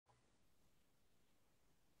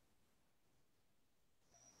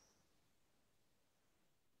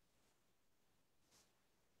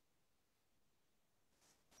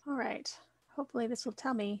All right, hopefully this will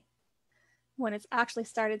tell me when it's actually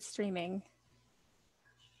started streaming.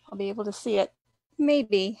 I'll be able to see it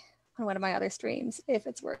maybe on one of my other streams if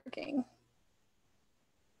it's working.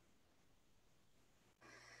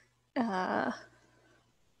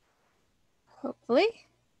 Hopefully.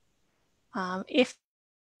 If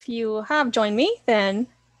you have joined me, then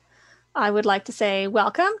I would like to say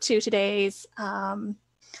welcome to today's MOA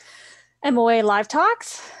Live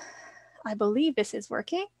Talks. I believe this is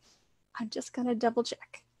working. I'm just going to double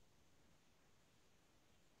check.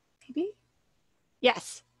 Maybe?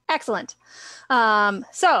 Yes, excellent.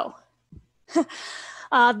 This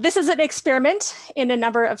is an experiment in a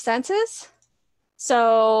number of senses.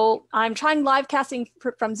 So I'm trying live casting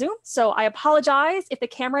from Zoom. So I apologize if the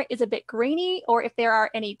camera is a bit grainy or if there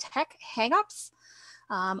are any tech hangups.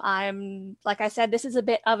 Like I said, this is a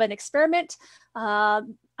bit of an experiment.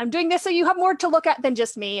 I'm doing this so you have more to look at than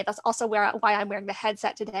just me. That's also why I'm wearing the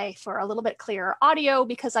headset today, for a little bit clearer audio,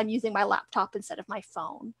 because I'm using my laptop instead of my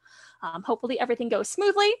phone. Hopefully everything goes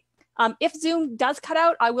smoothly. If Zoom does cut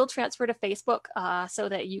out, I will transfer to Facebook so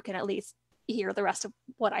that you can at least hear the rest of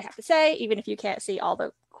what I have to say, even if you can't see all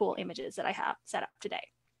the cool images that I have set up today.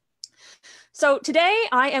 So today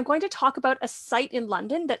I am going to talk about a site in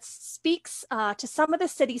London that speaks to some of the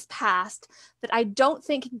city's past that I don't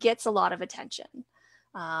think gets a lot of attention.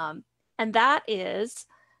 And that is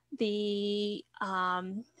the,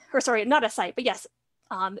 or sorry, not a site, but yes.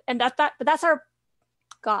 And that's our,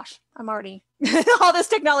 gosh, I'm already, all this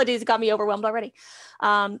technology has got me overwhelmed already.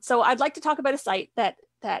 So I'd like to talk about a site that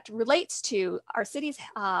relates to our city's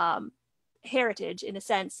heritage, in a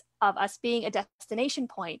sense of us being a destination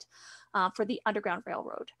point for the Underground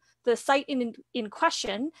Railroad. The site in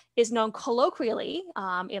question is known colloquially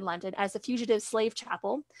in London as the Fugitive Slave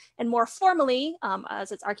Chapel, and more formally,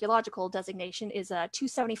 as its archaeological designation, is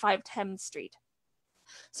 275 Thames Street.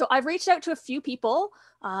 So I've reached out to a few people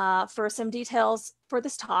for some details for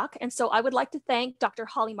this talk. And so I would like to thank Dr.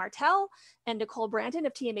 Holly Martelle and Nicole Brandon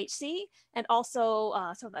of TMHC, and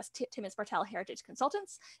also, so that's Timmins Martelle Heritage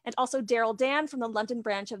Consultants, and also Daryl Dan from the London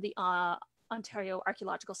branch of the Ontario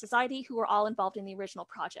Archaeological Society, who were all involved in the original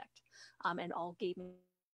project and all gave me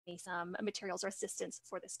some materials or assistance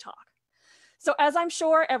for this talk. So as I'm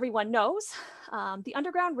sure everyone knows, the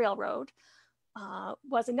Underground Railroad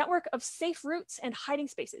was a network of safe routes and hiding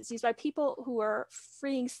spaces used by people who were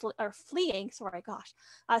fleeing slavery. I'm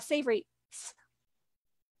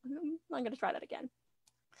going to try that again.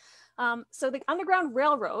 So the Underground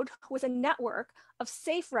Railroad was a network of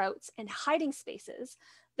safe routes and hiding spaces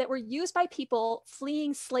that were used by people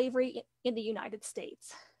fleeing slavery in the United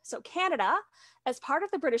States. So Canada, as part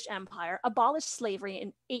of the British Empire, abolished slavery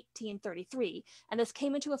in 1833, and this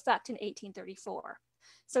came into effect in 1834.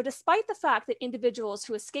 So despite the fact that individuals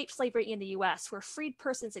who escaped slavery in the US were freed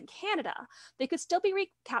persons in Canada, they could still be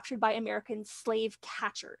recaptured by American slave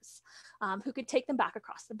catchers who could take them back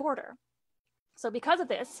across the border. So because of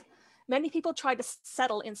this, many people tried to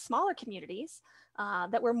settle in smaller communities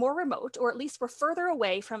that were more remote, or at least were further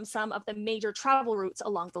away from some of the major travel routes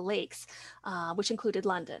along the lakes, which included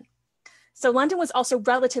London. So London was also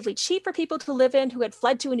relatively cheap for people to live in who had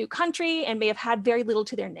fled to a new country and may have had very little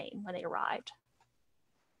to their name when they arrived.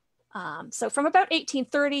 So from about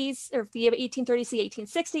 1830s, or the 1830s to the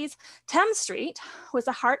 1860s, Thames Street was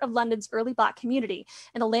the heart of London's early Black community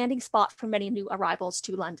and a landing spot for many new arrivals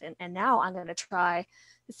to London. And now I'm going to try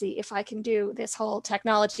to see if I can do this whole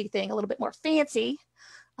technology thing a little bit more fancy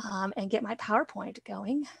and get my PowerPoint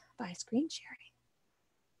going by screen sharing.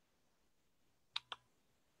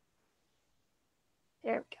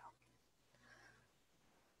 There we go.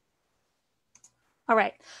 All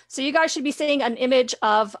right, so you guys should be seeing an image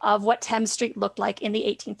of what Thames Street looked like in the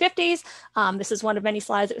 1850s. This is one of many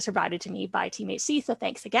slides that was provided to me by Team HC, so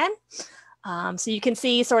thanks again. So you can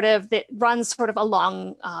see sort of that runs sort of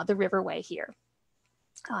along the riverway here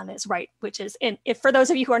on its right, which is, if for those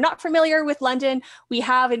of you who are not familiar with London, we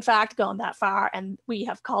have in fact gone that far, and we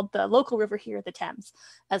have called the local river here the Thames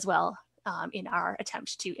as well in our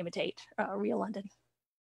attempt to imitate real London.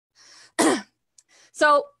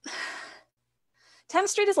 So,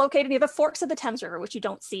 Thames Street is located near the forks of the Thames River, which you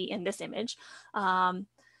don't see in this image. And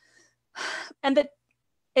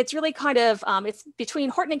it's really kind of, it's between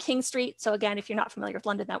Horton and King Street. So again, if you're not familiar with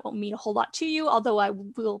London, that won't mean a whole lot to you, although I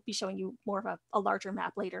will be showing you more of a larger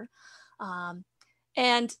map later.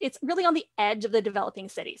 And it's really on the edge of the developing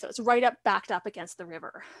city. So it's right up, backed up against the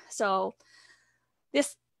river. So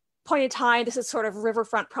this point in time, this is sort of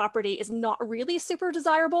riverfront property, is not really super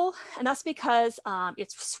desirable. And that's because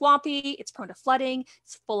it's swampy, it's prone to flooding,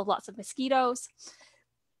 it's full of lots of mosquitoes.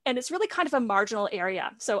 And it's really kind of a marginal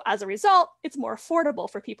area. So as a result, it's more affordable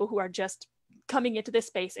for people who are just coming into this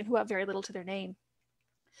space and who have very little to their name.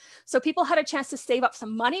 So people had a chance to save up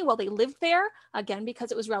some money while they lived there, again,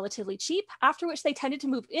 because it was relatively cheap, after which they tended to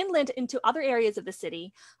move inland into other areas of the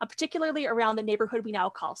city, particularly around the neighborhood we now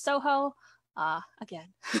call Soho. Again,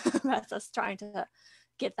 that's us trying to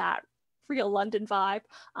get that real London vibe.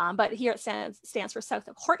 But here it stands for south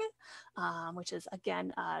of Horton, which is,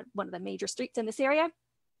 again, one of the major streets in this area.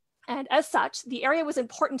 And as such, the area was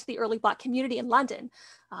important to the early Black community in London,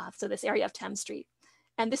 so this area of Thames Street.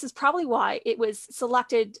 And this is probably why it was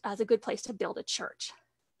selected as a good place to build a church.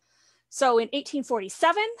 So in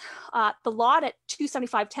 1847, the lot at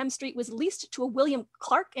 275 Thames Street was leased to a William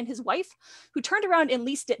Clark and his wife, who turned around and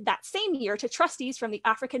leased it that same year to trustees from the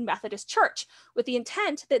African Methodist Church, with the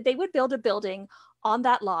intent that they would build a building on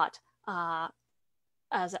that lot,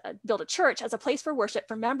 build a church as a place for worship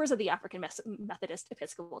for members of the African Methodist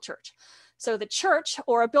Episcopal Church. So the church,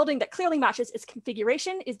 or a building that clearly matches its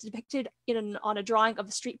configuration, is depicted on a drawing of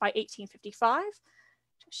the street by 1855.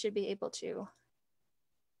 Should be able to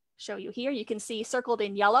show you here. You can see circled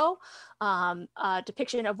in yellow a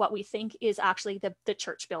depiction of what we think is actually the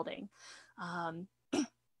church building.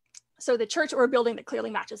 So the church, or a building that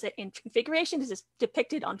clearly matches it in configuration, is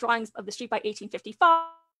depicted on drawings of the street by 1855.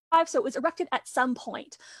 So it was erected at some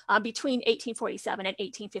point between 1847 and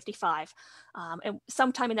 1855, and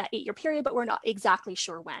sometime in that 8-year period, but we're not exactly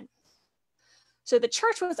sure when. So the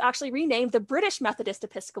church was actually renamed the British Methodist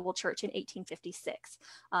Episcopal Church in 1856.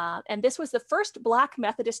 And this was the first Black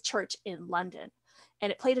Methodist church in London.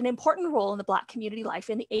 And it played an important role in the Black community life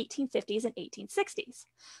in the 1850s and 1860s.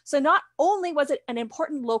 So not only was it an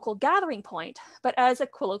important local gathering point, but as a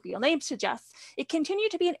colloquial name suggests, it continued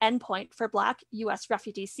to be an endpoint for Black US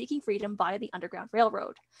refugees seeking freedom via the Underground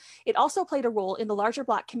Railroad. It also played a role in the larger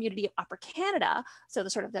Black community of Upper Canada, so the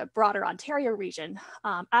sort of the broader Ontario region,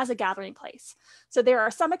 as a gathering place. So there are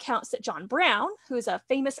some accounts that John Brown, who is a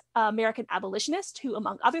famous American abolitionist who,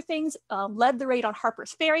 among other things, led the raid on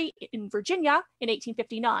Harper's Ferry in Virginia in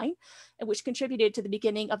 1859, which contributed to the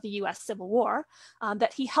beginning of the US Civil War,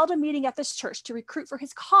 that he held a meeting at this church to recruit for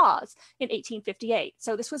his cause in 1858.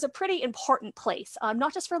 So this was a pretty important place,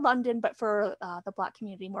 not just for London, but for the Black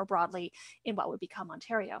community more broadly in what would become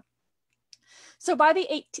Ontario. So by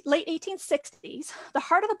the late 1860s, the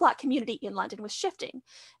heart of the Black community in London was shifting,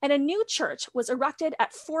 and a new church was erected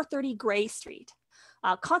at 430 Grey Street.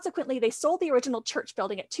 Consequently, they sold the original church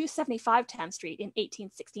building at 275 Thames Street in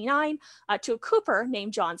 1869 to a cooper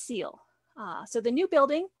named John Seal. So the new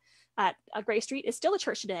building at Grey Street is still a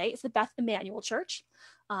church today. It's the Beth Emmanuel Church.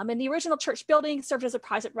 And the original church building served as a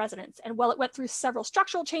private residence. And while it went through several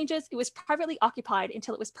structural changes, it was privately occupied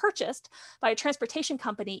until it was purchased by a transportation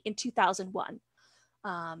company in 2001.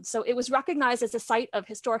 So it was recognized as a site of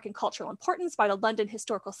historic and cultural importance by the London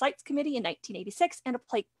Historical Sites Committee in 1986, and a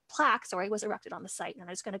plaque was erected on the site. And I'm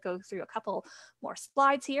just going to go through a couple more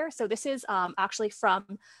slides here. So this is actually from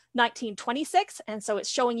 1926, and so it's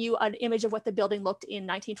showing you an image of what the building looked in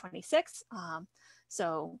 1926.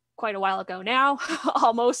 So quite a while ago now,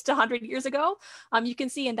 almost 100 years ago. You can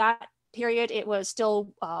see in that period, it was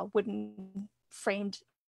still wooden framed.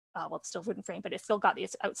 Well, it's still wooden frame, but it's still got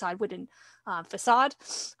this outside wooden facade.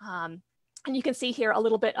 And you can see here a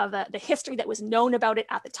little bit of the history that was known about it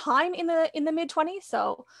at the time in the mid-20s.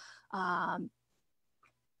 So,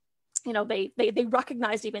 you know, they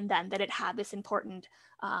recognized even then that it had this important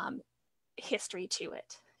history to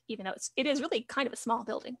it, even though it is really kind of a small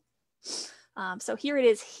building. So here it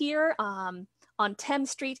is here on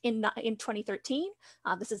Thames Street in 2013.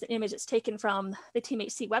 This is an image that's taken from the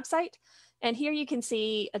TMHC website. And here you can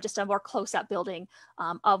see just a more close-up building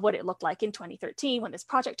of what it looked like in 2013 when this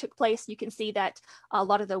project took place. You can see that a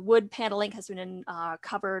lot of the wood paneling has been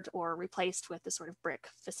covered or replaced with the sort of brick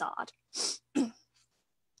facade.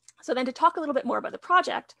 So then to talk a little bit more about the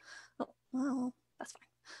project, well, that's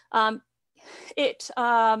fine. It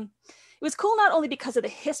was cool not only because of the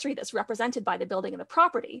history that's represented by the building and the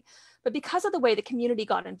property, but because of the way the community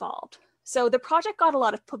got involved. So the project got a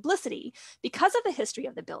lot of publicity because of the history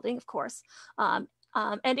of the building, of course, and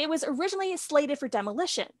it was originally slated for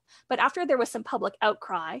demolition. But after there was some public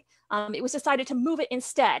outcry, it was decided to move it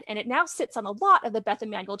instead. And it now sits on a lot of the Beth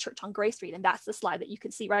Emmanuel Church on Grey Street. And that's the slide that you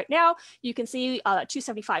can see right now. You can see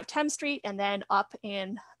 275 Thames Street, and then up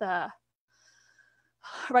in the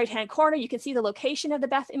right-hand corner, you can see the location of the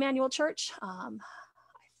Beth Emmanuel Church. I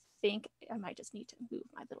think I might just need to move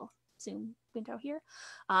my little Zoom window here.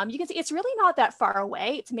 You can see it's really not that far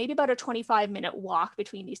away. It's maybe about a 25-minute walk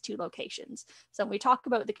between these two locations. So when we talk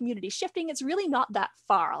about the community shifting, it's really not that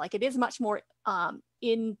far. Like it is much more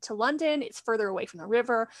into London. It's further away from the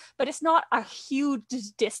river, but it's not a huge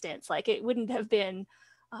distance. Like it wouldn't have been,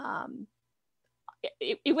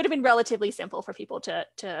 it would have been relatively simple for people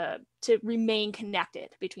to remain connected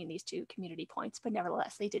between these two community points, but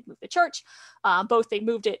nevertheless, they did move the church. Both they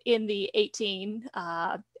moved it in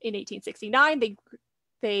 1869.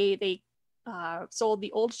 They sold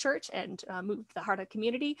the old church and moved the heart of the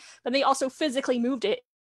community, but they also physically moved it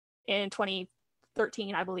in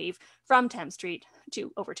 2013, I believe, from Thames Street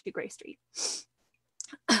over to Grey Street.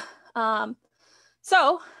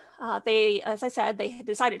 They, as I said, they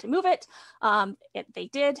decided to move it. They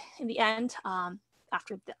did in the end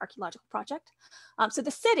after the archaeological project. So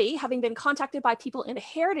the city, having been contacted by people in the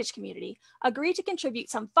heritage community, agreed to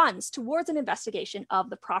contribute some funds towards an investigation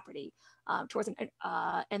of the property.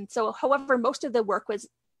 And so, however, most of the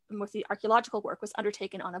archaeological work was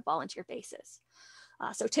undertaken on a volunteer basis.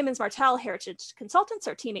 So Timmins Martelle Heritage Consultants,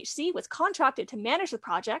 or TMHC, was contracted to manage the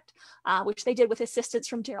project, which they did with assistance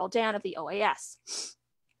from Daryl Dan of the OAS.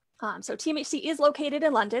 So TMHC is located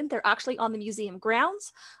in London. They're actually on the museum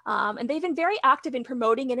grounds, and they've been very active in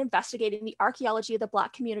promoting and investigating the archaeology of the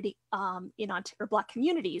Black community Black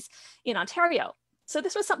communities in Ontario. So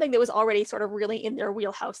this was something that was already sort of really in their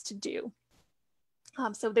wheelhouse to do.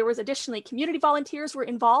 So there was additionally community volunteers were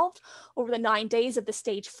involved over the 9 days of the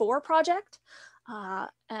Stage 4 project,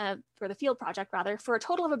 for the field project rather, for a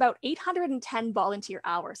total of about 810 volunteer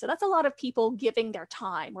hours. So that's a lot of people giving their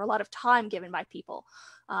time, or a lot of time given by people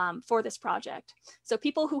for this project. So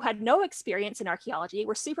people who had no experience in archaeology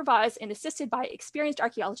were supervised and assisted by experienced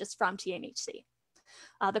archaeologists from TMHC.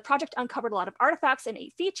 The project uncovered a lot of artifacts and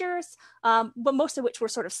 8 features, but most of which were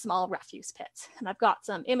sort of small refuse pits. And I've got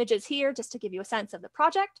some images here just to give you a sense of the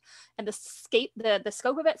project and the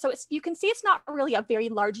scope of it. So you can see it's not really a very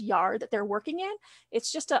large yard that they're working in. It's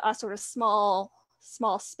just a sort of small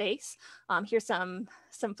space. Here's some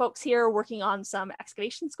folks here working on some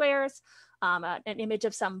excavation squares, an image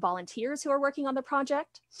of some volunteers who are working on the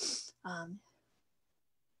project.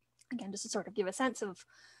 Again, just to sort of give a sense of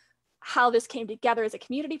how this came together as a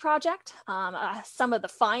community project. Some of the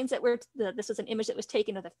finds this was an image that was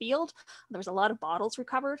taken of the field. There was a lot of bottles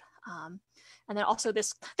recovered. And then also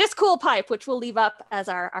this cool pipe, which we'll leave up as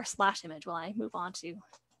our splash image while I move on to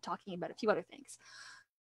talking about a few other things.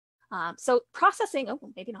 So processing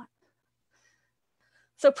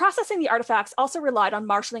the artifacts also relied on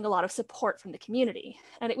marshalling a lot of support from the community,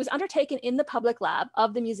 and it was undertaken in the public lab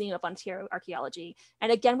of the Museum of Ontario Archaeology,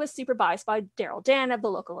 and again was supervised by Daryl Dan of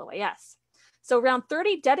the local OAS. So around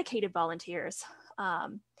 30 dedicated volunteers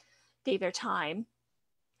gave their time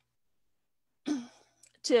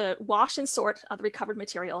to wash and sort the recovered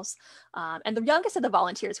materials. And the youngest of the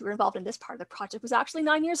volunteers who were involved in this part of the project was actually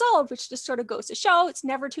 9 years old, which just sort of goes to show it's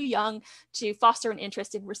never too young to foster an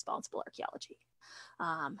interest in responsible archaeology.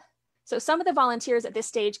 So some of the volunteers at this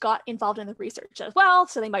stage got involved in the research as well.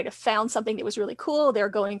 So they might have found something that was really cool. They're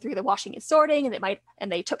going through the washing and sorting,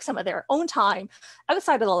 and they took some of their own time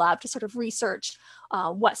outside of the lab to sort of research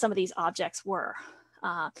what some of these objects were.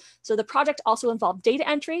 So the project also involved data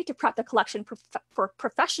entry to prep the collection for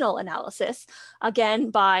professional analysis, again,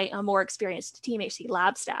 by a more experienced TMHC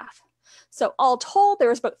lab staff. So all told, there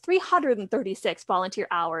was about 336 volunteer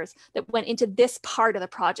hours that went into this part of the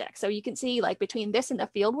project. So you can see, like, between this and the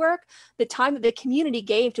field work, the time that the community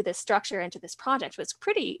gave to this structure and to this project was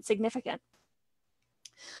pretty significant.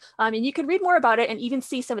 And you can read more about it and even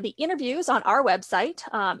see some of the interviews on our website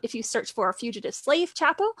if you search for Fugitive Slave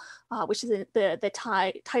Chapel, which is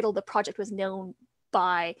the title the project was known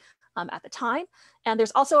by at the time. And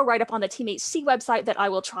there's also a write-up on the TMHC website that I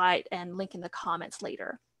will try and link in the comments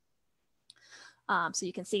later. So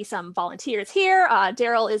you can see some volunteers here.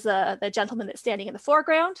 Daryl is the gentleman that's standing in the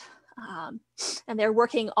foreground, and they're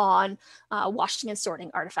working on washing and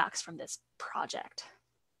sorting artifacts from this project.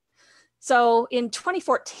 So in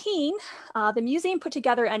 2014, the museum put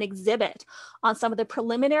together an exhibit on some of the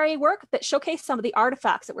preliminary work that showcased some of the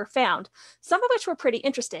artifacts that were found, some of which were pretty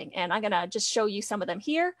interesting. And I'm gonna just show you some of them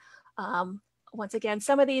here. Once again,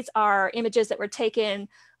 some of these are images that were taken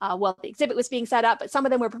while the exhibit was being set up, but some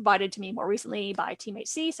of them were provided to me more recently by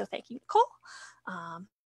TMHC, so thank you, Nicole.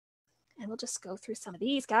 And we'll just go through some of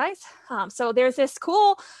these guys. So there's this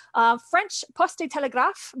cool French Poste de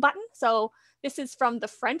Telegraphe button. So this is from the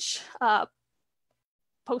French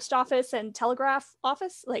post office and telegraph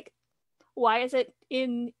office. Like, why is it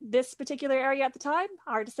in this particular area at the time?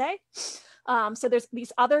 Hard to say. So there's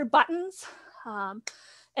these other buttons.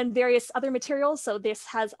 and various other materials. So this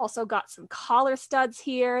has also got some collar studs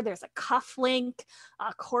here. There's a cuff link,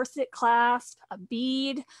 a corset clasp, a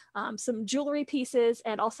bead, some jewelry pieces,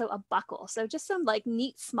 and also a buckle. So just some like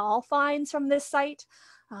neat small finds from this site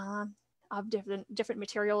of different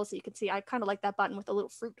materials. You can see I kind of like that button with a little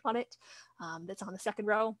fruit on it that's on the second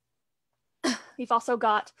row. We've also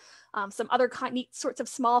got some other neat sorts of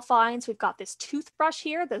small finds. We've got this toothbrush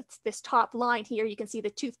here. This top line here, you can see the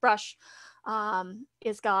toothbrush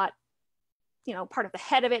is got, you know, part of the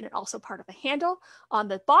head of it and also part of the handle. On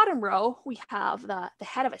the bottom row, we have the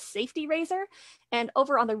head of a safety razor. And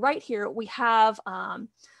over on the right here, we have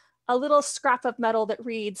a little scrap of metal that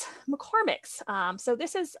reads McCormick's. So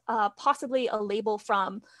this is possibly a label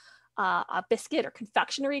from a biscuit or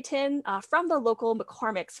confectionery tin from the local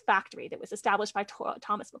McCormick's factory that was established by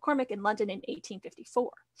Thomas McCormick in London in 1854.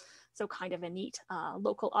 So kind of a neat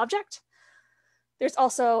local object. There's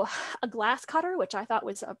also a glass cutter, which I thought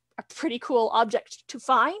was a pretty cool object to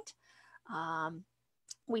find.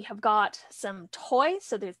 We have got some toys.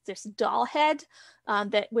 So there's this doll head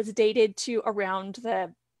that was dated to around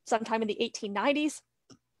sometime in the 1890s.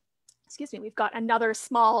 Excuse me, we've got another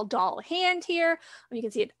small doll hand here. You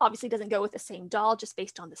can see it obviously doesn't go with the same doll just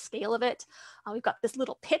based on the scale of it. We've got this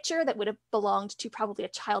little pitcher that would have belonged to probably a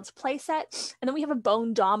child's play set. And then we have a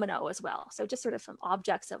bone domino as well. So just sort of some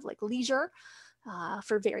objects of like leisure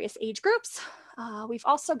for various age groups. We've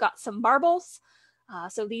also got some marbles.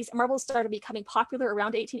 So these marbles started becoming popular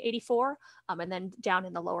around 1884. And then down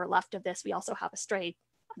in the lower left of this, we also have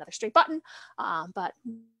another stray button, but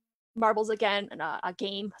marbles again, and a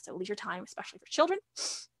game, so leisure time, especially for children.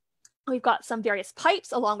 We've got some various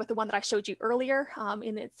pipes along with the one that I showed you earlier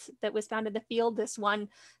that was found in the field. This one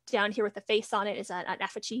down here with the face on it is an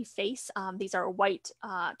effigy face. These are white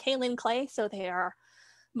kaolin clay, so they are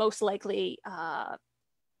most likely,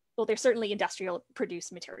 well, they're certainly industrial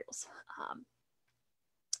produced materials.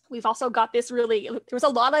 We've also got this there was a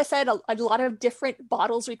lot of different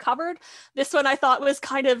bottles we covered. This one I thought was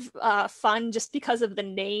kind of fun just because of the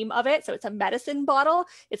name of it. So it's a medicine bottle.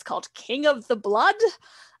 It's called King of the Blood.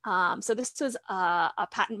 So this was a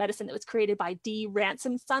patent medicine that was created by D.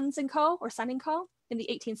 Ransom Sons & Co. or Son & Co. in the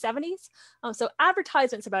 1870s. So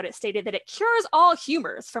advertisements about it stated that it cures all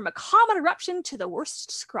humors from a common eruption to the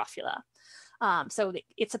worst scrofula. So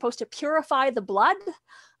it's supposed to purify the blood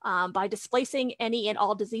by displacing any and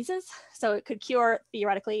all diseases. So it could cure,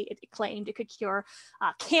 theoretically, it claimed it could cure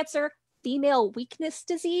cancer, female weakness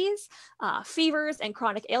disease, fevers, and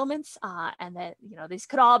chronic ailments. And that, you know, these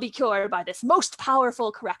could all be cured by this most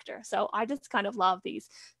powerful corrector. So I just kind of love these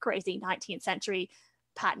crazy 19th century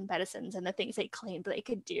patent medicines and the things they claimed they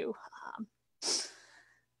could do.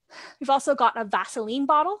 We've also got a Vaseline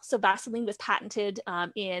bottle. So Vaseline was patented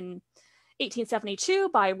in 1872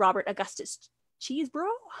 by Robert Augustus Cheeseborough.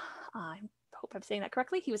 I hope I'm saying that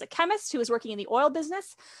correctly. He was a chemist who was working in the oil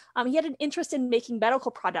business. He had an interest in making medical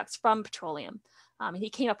products from petroleum. He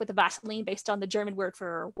came up with the Vaseline based on the German word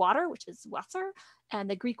for water, which is Wasser, and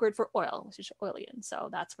the Greek word for oil, which is olein. So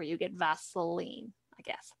that's where you get Vaseline, I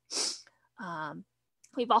guess.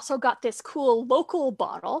 We've also got this cool local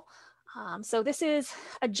bottle. So this is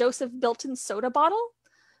a Joseph Bilton soda bottle.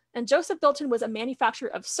 And Joseph Bilton was a manufacturer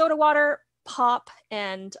of soda water, pop,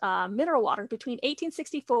 and mineral water between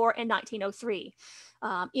 1864 and 1903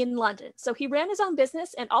 in London. So he ran his own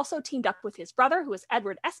business and also teamed up with his brother, who was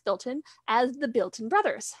Edward S. Bilton, as the Bilton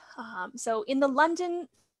brothers. So in the London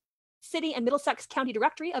City and Middlesex County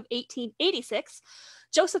Directory of 1886,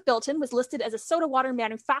 Joseph Bilton was listed as a soda water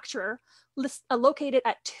manufacturer located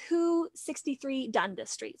at 263 Dundas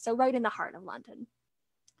Street, so right in the heart of London.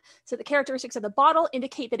 So the characteristics of the bottle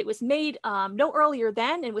indicate that it was made no earlier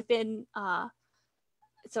than and within,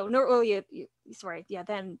 so no earlier,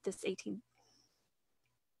 than this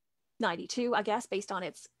 1892, I guess, based on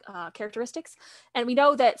its characteristics. And we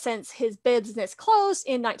know that since his business closed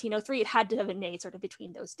in 1903, it had to have been made sort of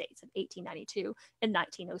between those dates of 1892 and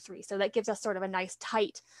 1903. So that gives us sort of a nice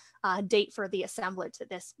tight date for the assemblage that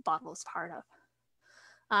this bottle is part of.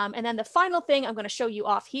 And then the final thing I'm going to show you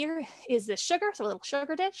off here is this sugar, so a little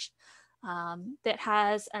sugar dish that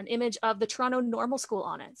has an image of the Toronto Normal School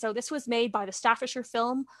on it. So this was made by the Staffordshire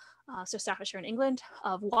firm, so Staffordshire in England,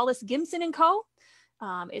 of Wallace Gimson and Co.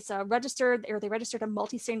 It's they registered a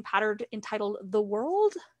multi-strain pattern entitled The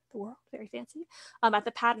World, very fancy, at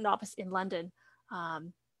the Patent Office in London,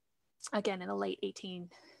 again in the late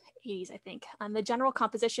 1880s, I think. And the general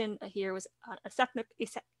composition here was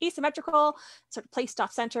asymmetrical, sort of placed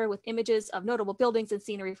off center with images of notable buildings and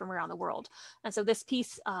scenery from around the world. And so this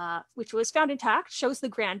piece, which was found intact, shows the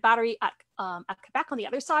Grand Battery at Quebec on the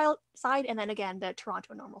other side, and then again the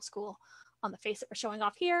Toronto Normal School on the face that we're showing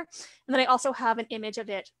off here. And then I also have an image of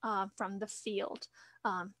it from the field.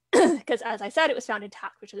 Because as I said, it was found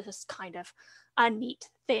intact, which is just kind of a neat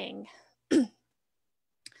thing.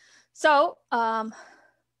 So I'll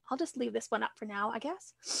just leave this one up for now, I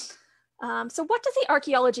guess. So what does the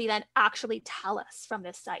archaeology then actually tell us from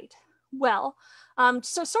this site? Well,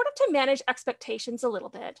 so sort of to manage expectations a little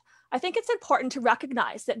bit, I think it's important to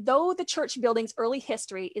recognize that though the church building's early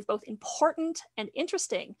history is both important and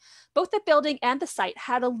interesting, both the building and the site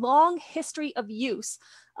had a long history of use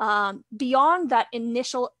beyond that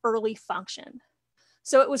initial early function.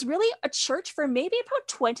 So it was really a church for maybe about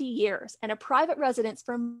 20 years and a private residence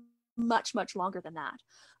for much, much longer than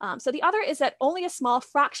that. So the other is that only a small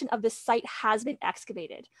fraction of this site has been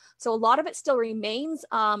excavated. So a lot of it still remains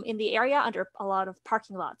in the area under a lot of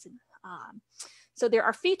parking lots. And, so there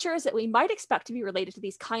are features that we might expect to be related to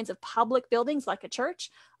these kinds of public buildings like a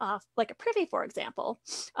church, like a privy, for example,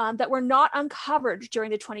 that were not uncovered during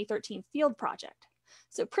the 2013 field project.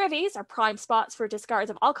 So privies are prime spots for discards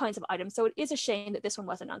of all kinds of items. So it is a shame that this one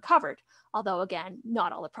wasn't uncovered, although again,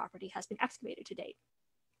 not all the property has been excavated to date.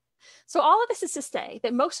 So all of this is to say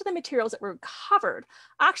that most of the materials that were recovered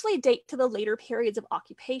actually date to the later periods of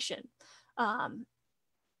occupation.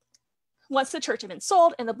 Once the church had been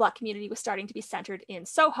sold and the Black community was starting to be centered in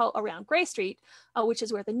Soho around Grey Street, which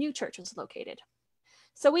is where the new church was located.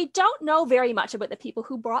 So we don't know very much about the people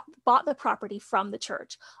who bought the property from the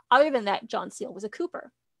church, other than that John Seal was a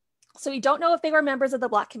cooper. So we don't know if they were members of the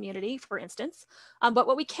Black community, for instance, but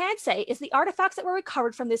what we can say is the artifacts that were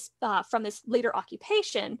recovered from this later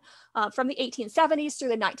occupation, from the 1870s through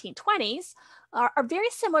the 1920s, are very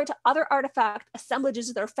similar to other artifact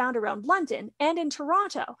assemblages that are found around London and in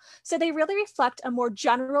Toronto. So they really reflect a more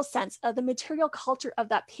general sense of the material culture of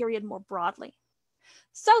that period more broadly.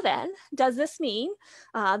 So then, does this mean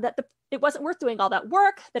that it wasn't worth doing all that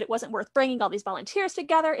work, that it wasn't worth bringing all these volunteers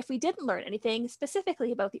together if we didn't learn anything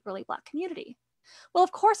specifically about the early Black community? Well,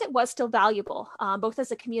 of course it was still valuable, both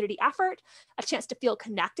as a community effort, a chance to feel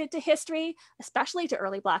connected to history, especially to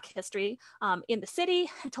early Black history in the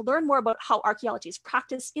city, and to learn more about how archaeology is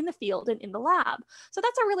practiced in the field and in the lab. So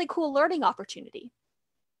that's a really cool learning opportunity.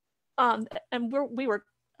 And we were,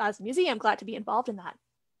 as a museum, glad to be involved in that.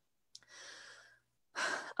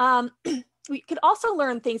 We could also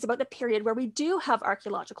learn things about the period where we do have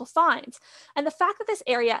archaeological finds. And the fact that this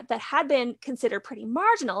area that had been considered pretty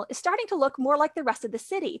marginal is starting to look more like the rest of the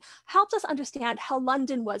city helps us understand how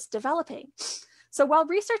London was developing. So while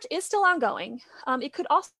research is still ongoing, it could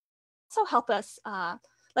also help us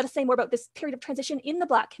let us say more about this period of transition in the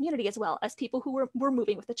Black community as well as people who were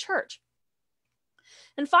moving with the church.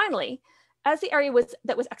 And finally, as the area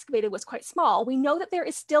that was excavated was quite small, we know that there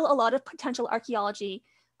is still a lot of potential archaeology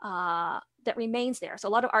that remains there. So a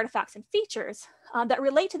lot of artifacts and features that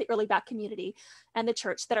relate to the early Black community and the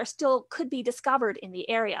church that are still could be discovered in the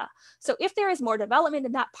area. So if there is more development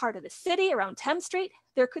in that part of the city around Thames Street,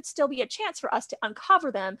 there could still be a chance for us to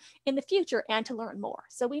uncover them in the future and to learn more.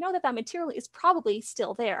 So we know that that material is probably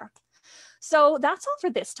still there. So that's all for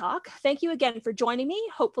this talk. Thank you again for joining me.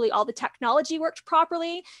 Hopefully all the technology worked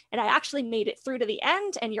properly and I actually made it through to the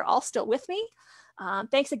end and you're all still with me.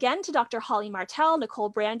 Thanks again to Dr. Holly Martelle, Nicole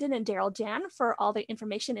Brandon, and Daryl Jan for all the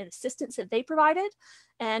information and assistance that they provided.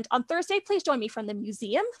 And on Thursday, please join me from the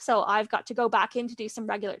museum. So I've got to go back in to do some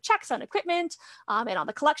regular checks on equipment and on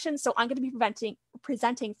the collection. So I'm going to be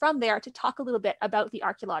presenting from there to talk a little bit about the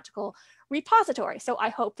archaeological repository. So I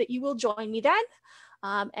hope that you will join me then.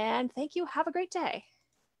 And thank you. Have a great day.